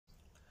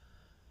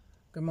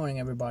Good morning,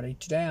 everybody.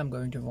 Today I'm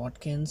going to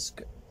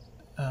Votkinsk.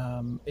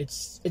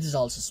 It is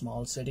also a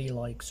small city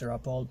like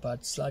Seropol,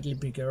 but slightly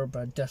bigger,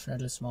 but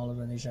definitely smaller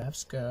than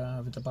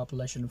Ижевска, with a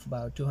population of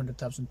about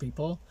 200,000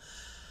 people.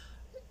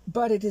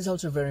 But it is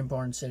also a very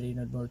important city in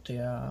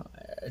Udmurtia.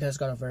 It has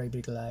got a very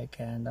big lake,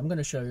 and I'm going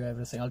to show you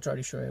everything. I'll try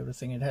to show you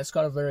everything. It has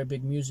got a very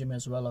big museum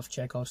as well of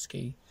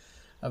Tchaikovsky,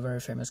 a very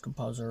famous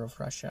composer of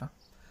Russia.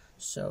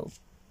 So,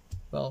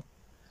 well,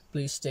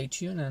 please stay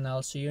tuned, and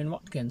I'll see you in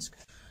Votkinsk.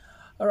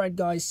 Alright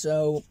guys,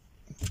 so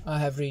I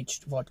have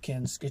reached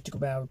Votkinsk. It took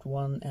about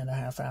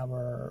 1.5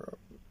 hours.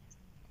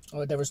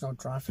 Oh, there was no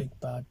traffic,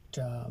 but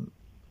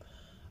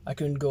I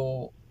couldn't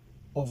go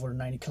over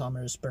 90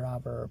 kilometers per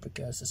hour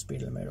because the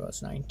speed limit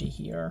was 90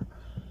 here,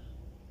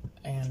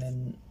 and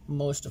in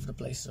most of the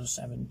places was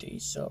 70,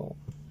 so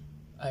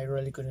I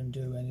really couldn't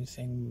do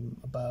anything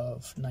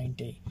above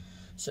 90.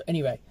 So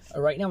anyway,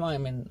 right now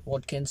I'm in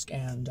Votkinsk,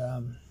 and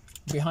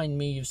behind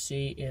me you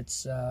see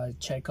it's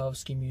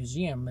Tchaikovsky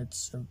Museum.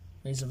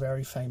 He's a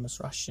very famous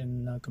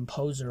Russian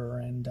composer,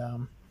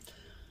 and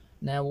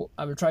now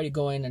I will try to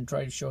go in and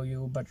try to show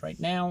you, but right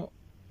now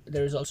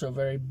there is also a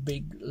very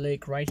big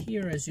lake right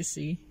here, as you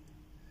see,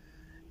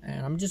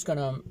 and I'm just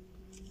gonna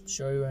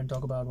show you and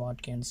talk about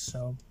Votkinsk,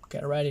 so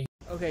get ready.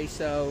 Okay,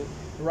 so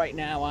right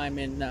now I'm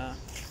in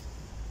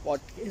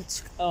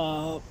Votkinsk.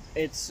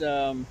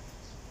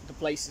 The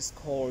place is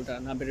called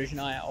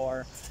Nabережная,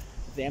 or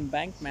the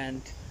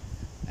embankment,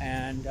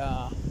 and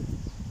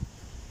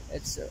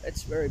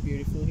it's very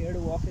beautiful here to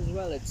walk as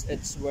well.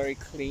 It's very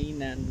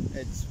clean, and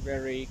it's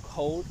very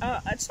cold.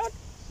 It's not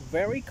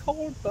very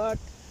cold, but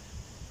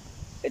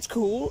it's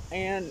cool,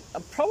 and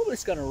probably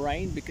it's gonna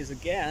rain because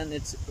again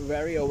it's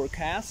very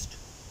overcast,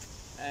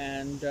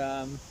 and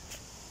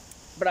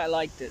but I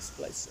like this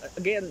place.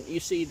 Again, you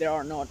see there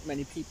are not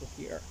many people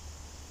here,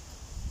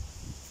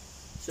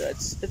 so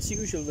it's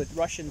usual with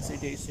Russian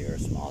cities here,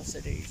 small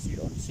cities, you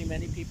don't see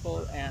many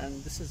people,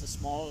 and this is a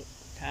small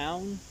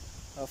town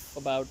of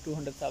about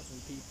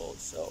 200,000 people,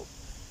 so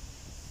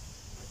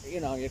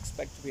you know, you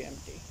expect to be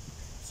empty.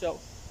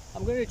 So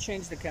I'm going to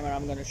change the camera.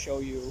 I'm going to show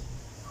you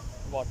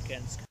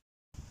Votkinsk.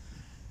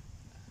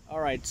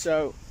 Alright,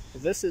 so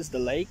this is the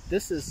lake.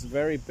 This is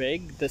very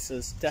big. This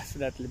is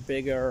definitely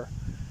bigger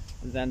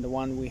than the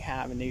one we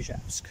have in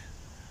Ижевsk.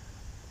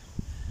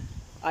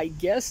 I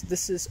guess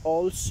this is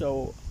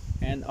also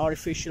an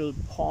artificial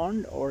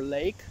pond or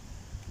lake.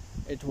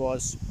 It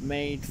was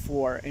made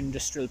for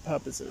industrial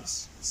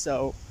purposes,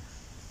 so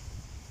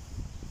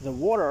the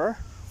water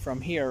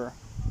from here,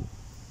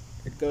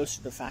 it goes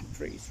to the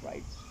factories.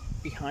 Right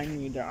behind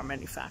me there are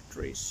many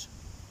factories,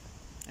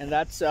 and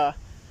that's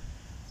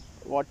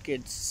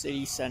Votkins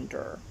city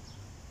center,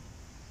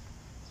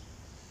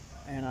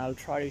 and I'll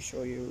try to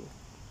show you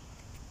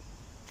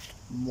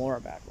more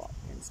about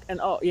Votkinsk. And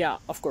oh yeah,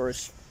 of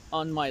course,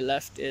 on my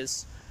left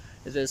is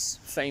this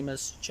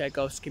famous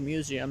Tchaikovsky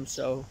museum.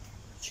 So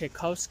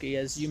Tchaikovsky,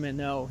 as you may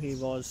know, he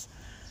was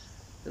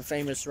the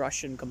famous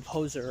Russian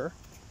composer.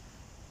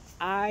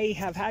 I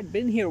have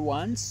been here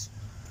once.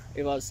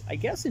 It was, I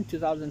guess, in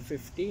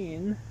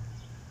 2015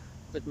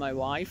 with my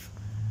wife,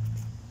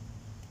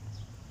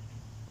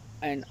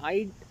 and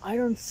I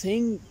don't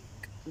think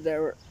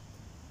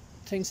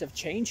things have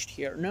changed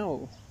here.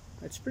 No,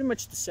 it's pretty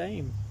much the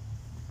same.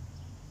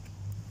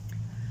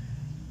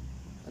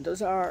 And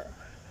those are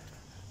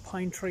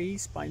pine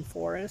trees, pine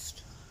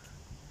forest.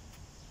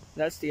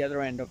 That's the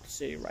other end of the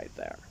city right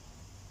there.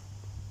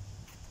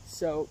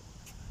 So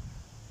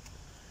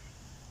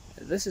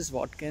this is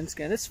Votkinsk,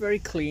 and it's very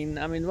clean.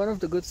 I mean, one of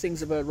the good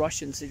things about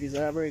Russian cities,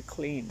 they are very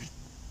clean,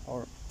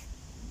 or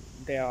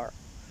they're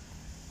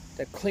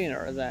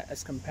cleaner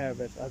as compared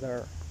with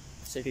other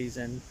cities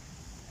and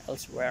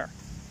elsewhere.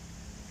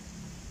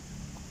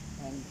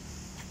 And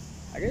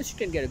I guess you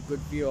can get a good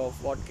view of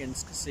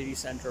Votkinsk city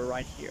center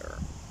right here.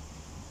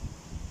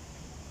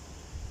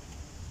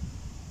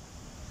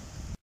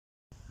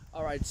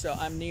 Alright, so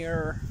I'm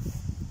near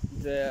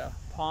the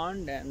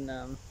pond,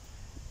 and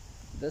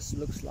this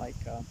looks like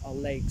a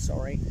lake,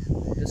 sorry.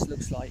 This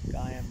looks like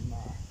I am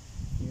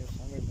near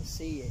somewhere in the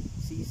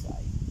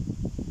seaside.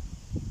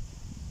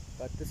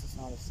 But this is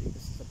not a sea,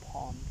 this is a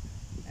pond.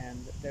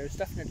 And there's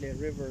definitely a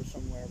river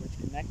somewhere which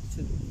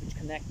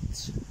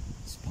connects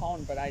this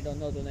pond, but I don't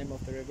know the name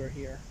of the river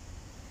here.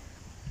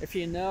 If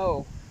you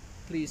know,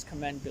 please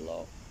comment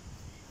below.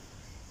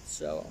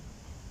 So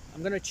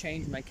I'm gonna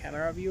change my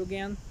camera view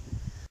again.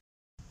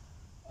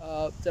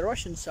 The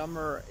Russian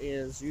summer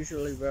is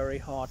usually very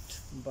hot,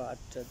 but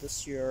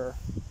this year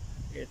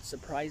it's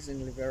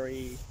surprisingly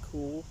very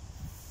cool,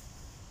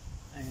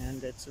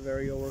 and it's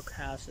very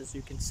overcast, as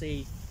you can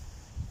see,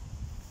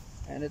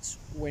 and it's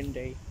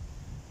windy,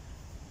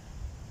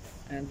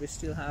 and we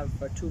still have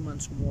 2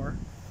 months more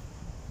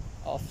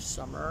of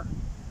summer,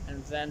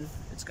 and then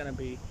it's gonna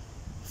be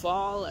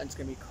fall, and it's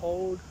gonna be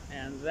cold,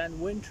 and then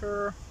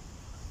winter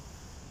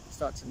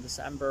starts in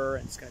December,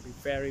 and it's gonna be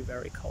very,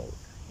 very cold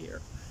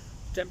here.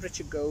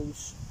 Temperature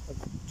goes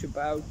to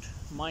about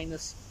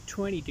minus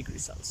 20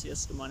 degrees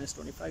Celsius to minus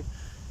 25.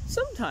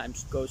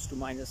 Sometimes goes to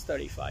minus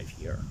 35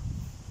 here.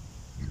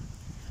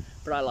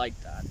 but I like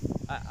that.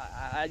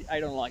 I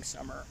don't like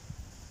summer.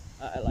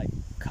 I like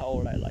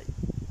cold. I like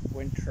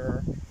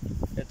winter.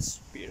 It's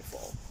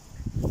beautiful.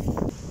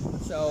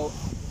 So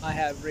I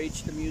have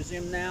reached the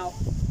museum now,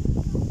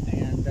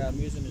 and the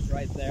museum is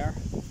right there,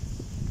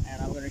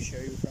 and I'm going to show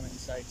you from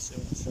inside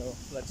soon. So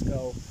let's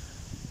go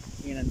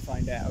in and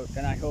find out,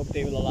 and I hope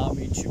they will allow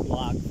me to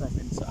vlog from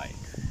inside.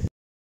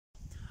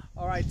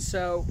 Alright,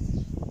 so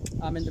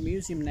I'm in the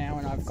museum now,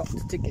 and I've got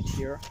the ticket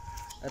here.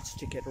 That's the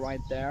ticket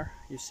right there,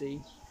 you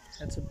see.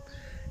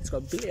 It's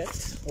got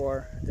bilet,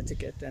 or the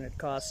ticket, and it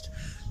cost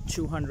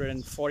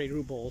 240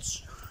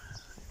 rubles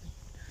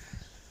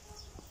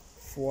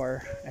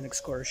for an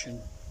excursion,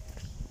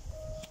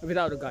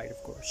 without a guide, of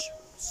course.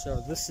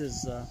 So this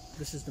is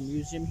the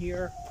museum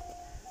here.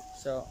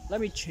 So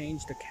let me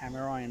change the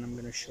camera and I'm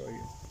going to show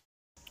you.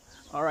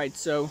 Alright,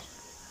 so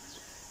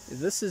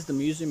this is the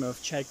museum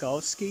of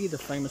Tchaikovsky, the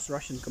famous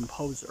Russian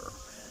composer.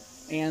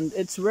 And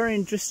it's very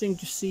interesting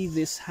to see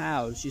this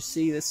house. You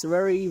see, this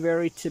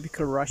very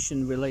typical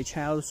Russian village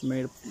house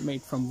made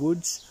from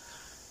woods,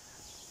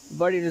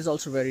 but it is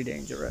also very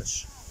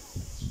dangerous.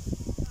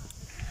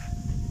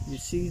 You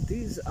see,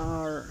 these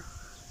are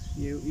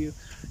you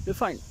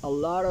find a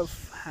lot of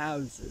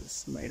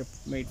houses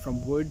made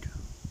from wood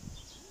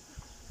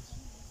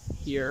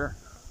here,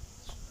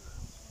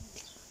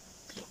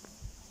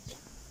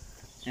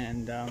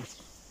 and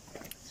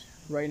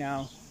right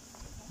now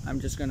I'm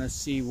just gonna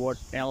see what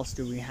else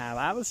do we have.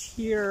 I was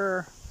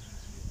here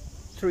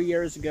 3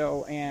 years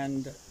ago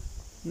and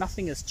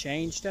nothing has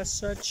changed as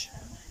such.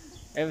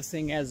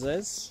 Everything as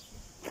is,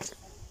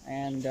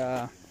 and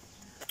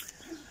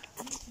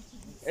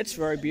it's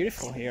very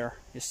beautiful here.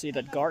 You see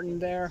that garden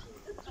there,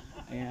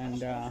 and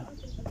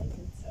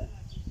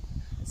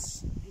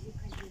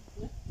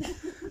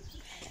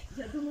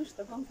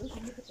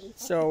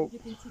so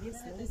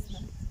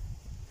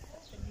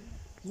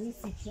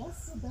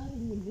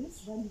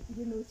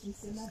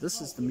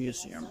this is the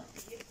museum.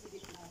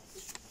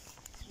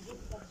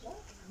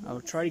 I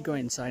will try to go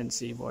inside and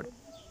see what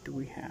do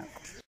we have.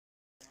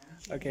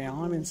 Okay,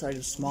 I'm inside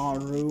a small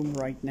room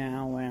right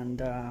now,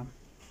 and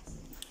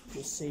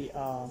you see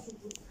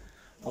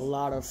a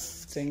lot of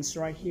things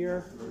right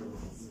here.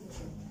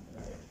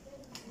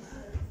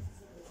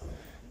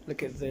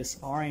 Look at this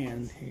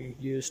iron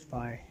used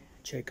by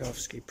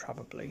Tchaikovsky,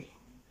 probably.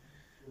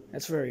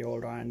 It's very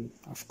old iron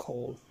of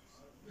coal.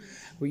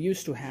 We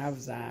used to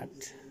have that,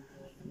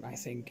 I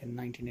think, in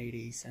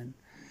 1980s and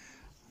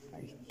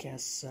I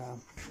guess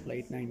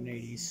late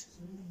 1980s.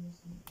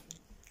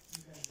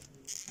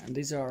 And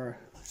these are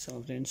some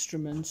of the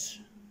instruments,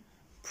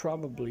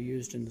 probably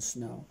used in the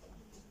snow.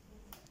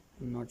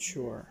 I'm not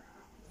sure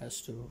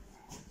as to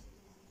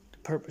the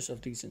purpose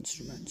of these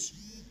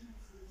instruments.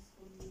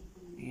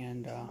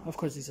 And of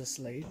course, these are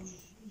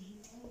slates.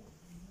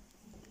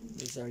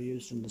 These are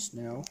used in the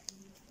snow,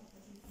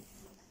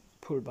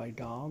 pulled by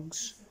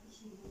dogs.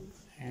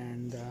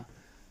 And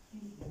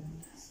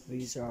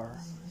these are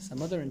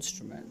some other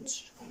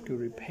instruments to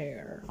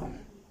repair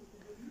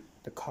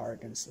the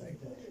cart and slate.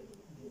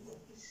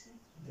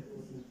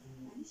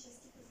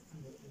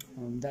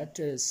 That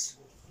is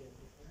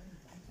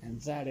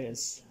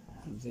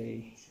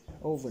the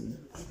oven.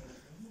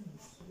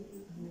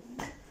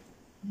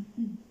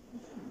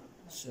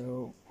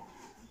 So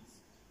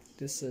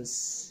this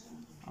is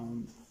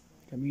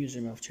the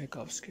Museum of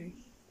Tchaikovsky.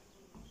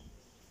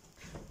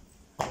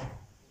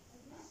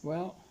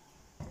 Well,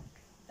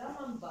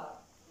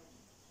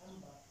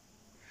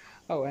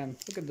 oh, and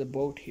look at the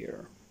boat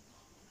here.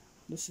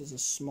 This is a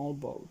small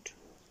boat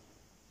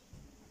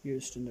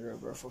used in the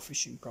river for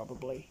fishing,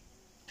 probably.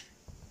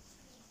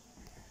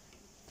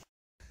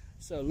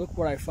 So look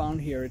what I found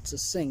here. It's a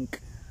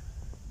sink.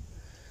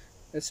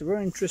 It's a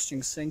very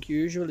interesting sink. You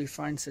usually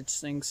find such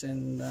sinks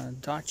in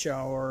dacha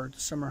or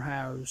the summer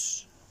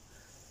house.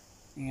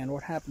 And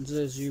what happens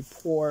is you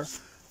pour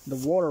the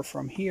water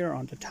from here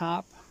on the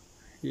top.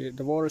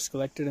 The water is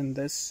collected in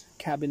this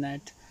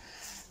cabinet,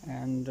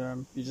 and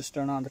you just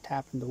turn on the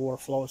tap and the water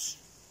flows.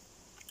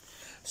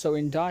 So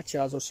in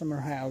dachas or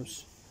summer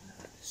house,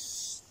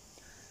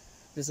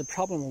 there's a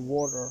problem with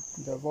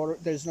water.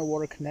 There's no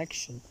water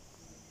connection.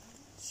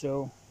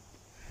 So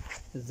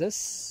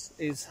this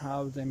is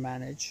how they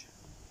manage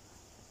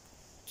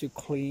to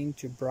clean,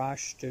 to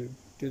brush, to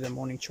do their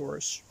morning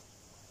chores.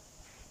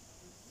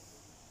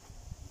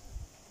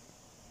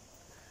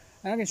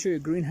 And I can show you a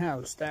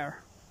greenhouse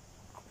there.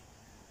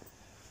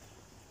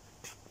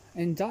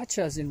 In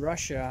dachas in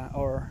Russia,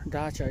 or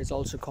dacha is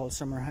also called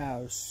summer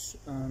house,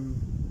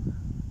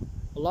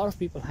 a lot of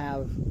people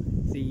have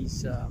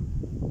these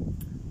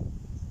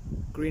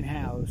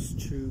greenhouse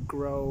to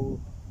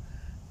grow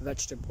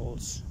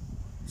vegetables.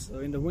 So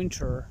in the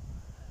winter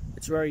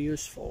it's very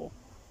useful.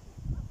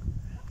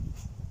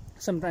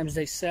 Sometimes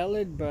they sell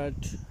it, but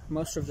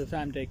most of the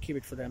time they keep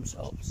it for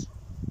themselves.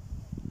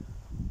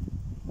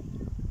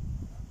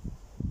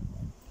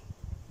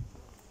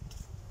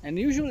 And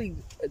usually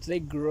they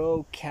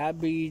grow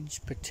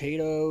cabbage,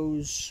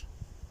 potatoes,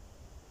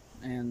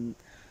 and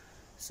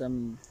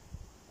some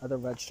other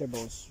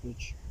vegetables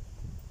which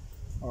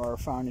are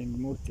found in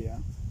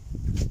Udmurtia.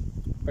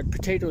 But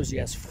potatoes,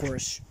 yes, of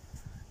course.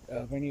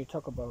 When you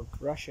talk about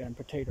Russia and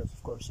potatoes,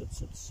 of course,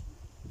 it's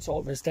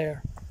always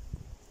there.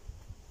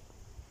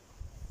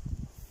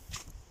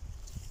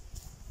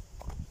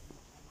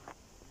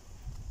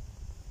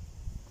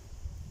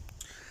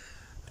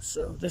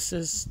 So this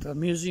is the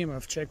Museum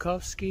of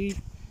Tchaikovsky.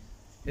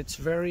 It's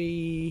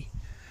very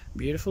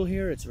beautiful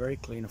here. It's very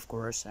clean, of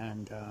course,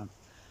 and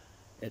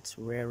it's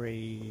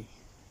very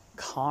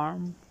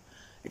calm.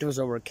 It was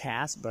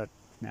overcast, but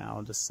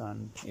now the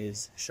sun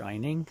is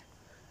shining.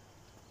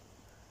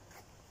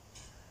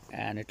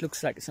 And it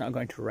looks like it's not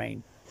going to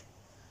rain,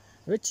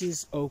 which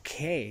is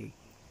okay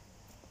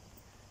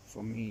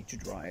for me to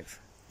drive.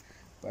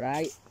 But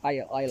I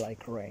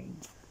like rain.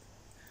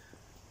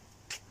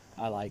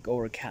 I like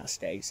overcast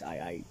days.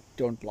 I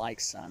don't like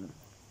sun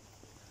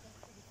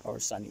or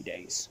sunny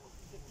days.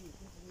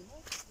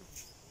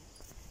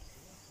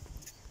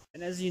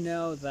 And as you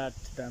know, that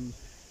the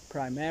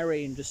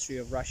primary industry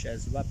of Russia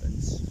is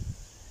weapons.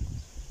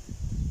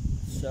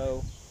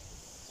 So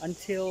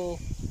until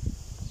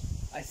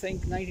I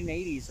think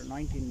 1980s or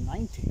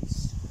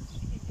 1990s,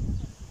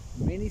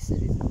 many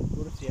cities in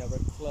Udmurtia were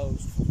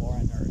closed for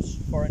foreigners.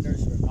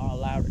 Foreigners were not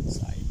allowed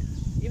inside.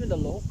 Even the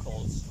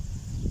locals,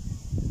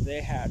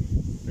 they had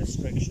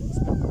restrictions.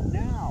 But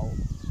now,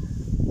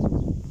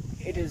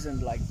 it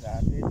isn't like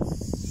that.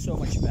 It's so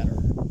much better.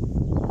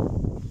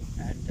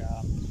 And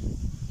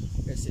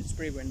it's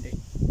pretty windy.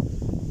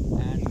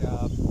 And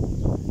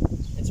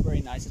it's very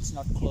nice. It's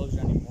not closed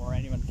anymore.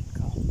 Anyone can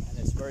come. And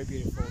it's very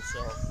beautiful.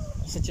 So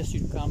I suggest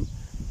you to come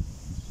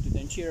to the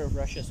interior of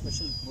Russia,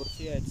 especially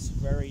Udmurtia. It's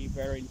very,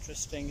 very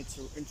interesting. It's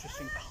an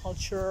interesting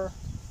culture,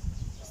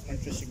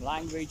 interesting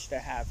language. They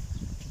have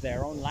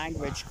their own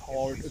language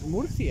called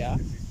Udmurtia,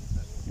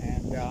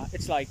 and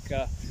it's like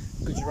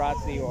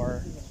Gujarati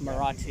or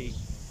Marathi.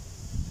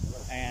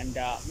 And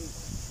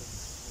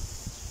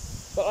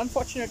but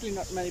unfortunately,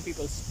 not many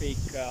people speak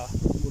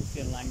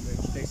Udmurtian language.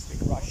 They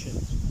speak Russian,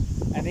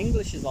 and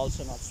English is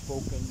also not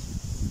spoken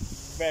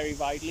very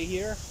widely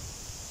here.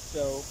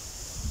 So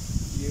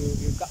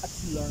you've got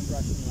to learn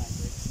Russian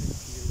language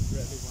if you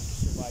really want to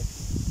survive.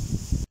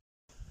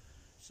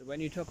 So when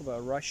you talk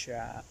about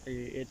Russia,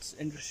 it's an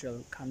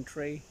industrial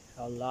country,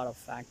 a lot of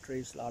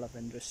factories, a lot of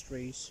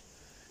industries.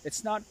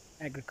 It's not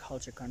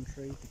agriculture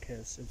country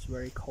because it's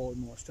very cold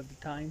most of the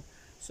time,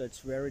 so it's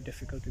very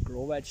difficult to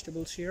grow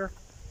vegetables here.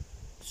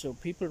 So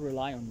people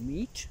rely on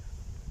meat.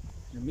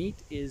 The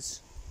meat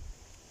is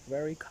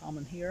very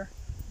common here.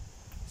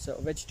 So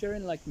a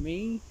vegetarian like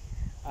me,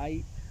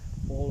 I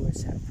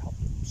always have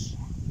problems.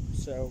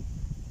 So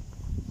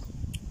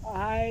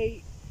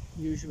I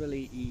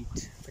usually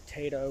eat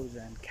potatoes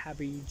and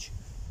cabbage.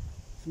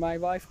 My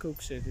wife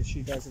cooks it.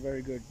 She's a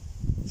very good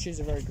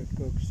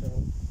cook.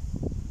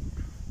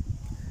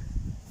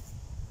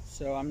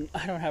 So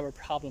I don't have a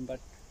problem. But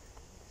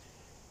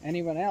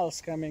anyone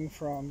else coming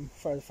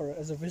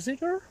as a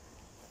visitor,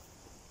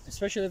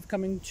 especially if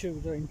coming to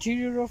the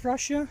interior of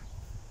Russia,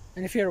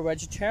 and if you're a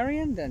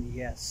vegetarian, then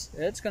yes,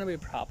 it's gonna be a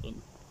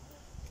problem.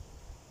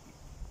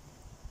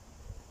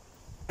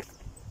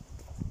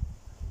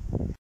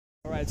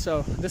 Alright,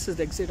 so this is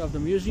the exit of the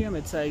museum.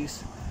 It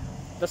says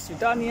 "До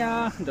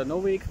свидания, до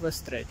новых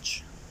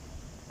встреч."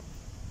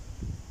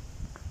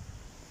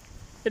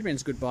 It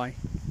means goodbye.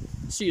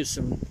 See you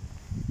soon.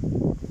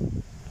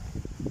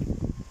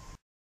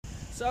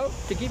 So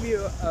to give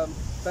you a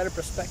better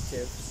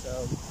perspective,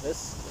 so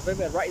we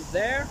were right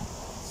there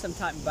some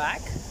time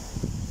back,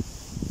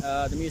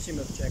 the Museum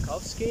of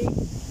Tchaikovsky,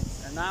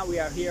 and now we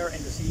are here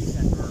in the city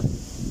center.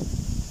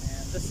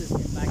 And this is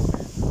the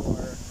embankment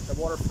for the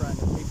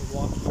waterfront, and people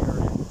walk here.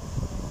 And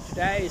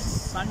today is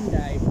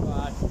Sunday,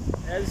 but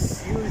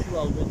as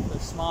usual with the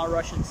small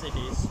Russian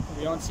cities,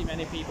 we don't see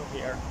many people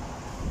here.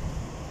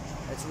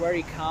 It's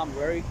very calm,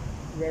 very,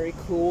 very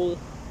cool.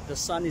 The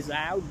sun is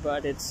out,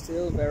 but it's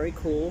still very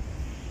cool.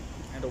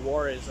 And the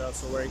water is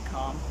also very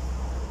calm.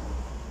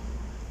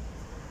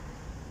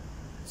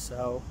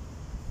 So,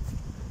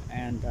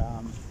 and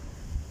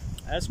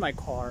that's my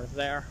car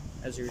there,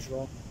 as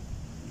usual.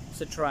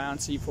 Citroen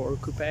C4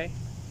 Coupe.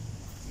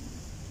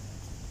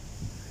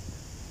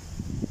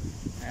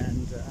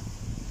 And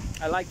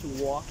I like to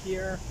walk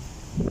here.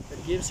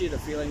 It gives you the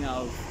feeling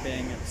of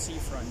being at the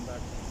seafront,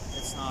 but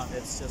it's not,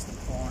 it's just a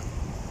pond.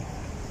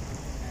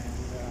 And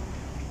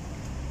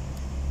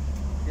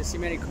you see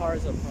many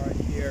cars are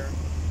parked here.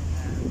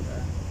 And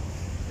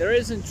there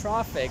isn't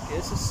traffic.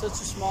 This is such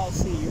a small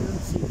city. You don't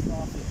see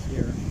traffic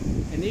here.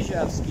 In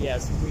Ижевска,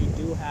 yes, we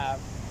do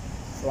have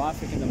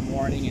traffic in the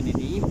morning and in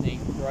the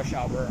evening, rush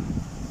hour.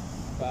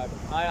 But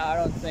I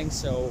don't think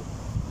so.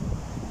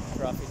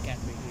 Traffic can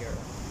be here.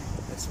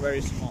 It's a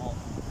very small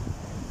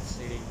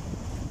city.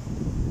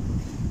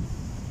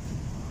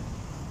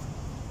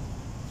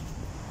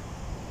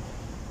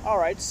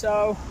 Alright,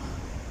 so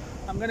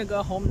I'm gonna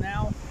go home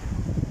now.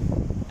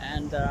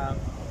 And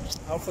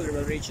hopefully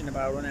we'll reach in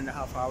about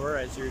 1.5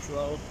 hours as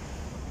usual,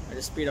 at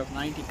a speed of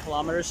 90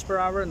 kilometers per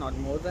hour, not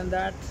more than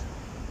that.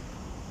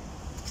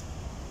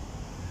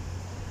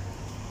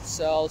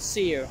 So I'll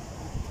see you.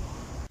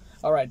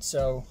 Alright,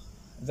 so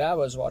that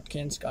was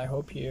Votkinsk. I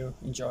hope you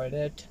enjoyed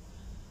it.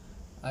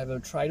 I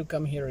will try to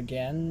come here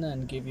again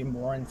and give you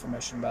more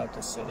information about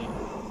the city.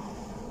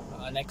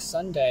 Next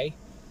Sunday,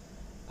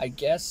 I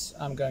guess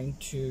I'm going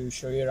to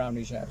show you around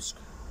Ижевsk,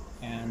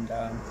 and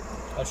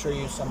I'll show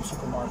you some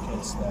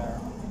supermarkets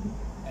there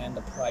and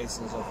the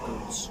prices of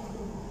goods.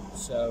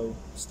 So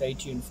stay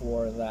tuned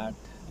for that,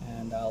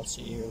 and I'll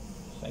see you.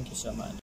 Thank you so much.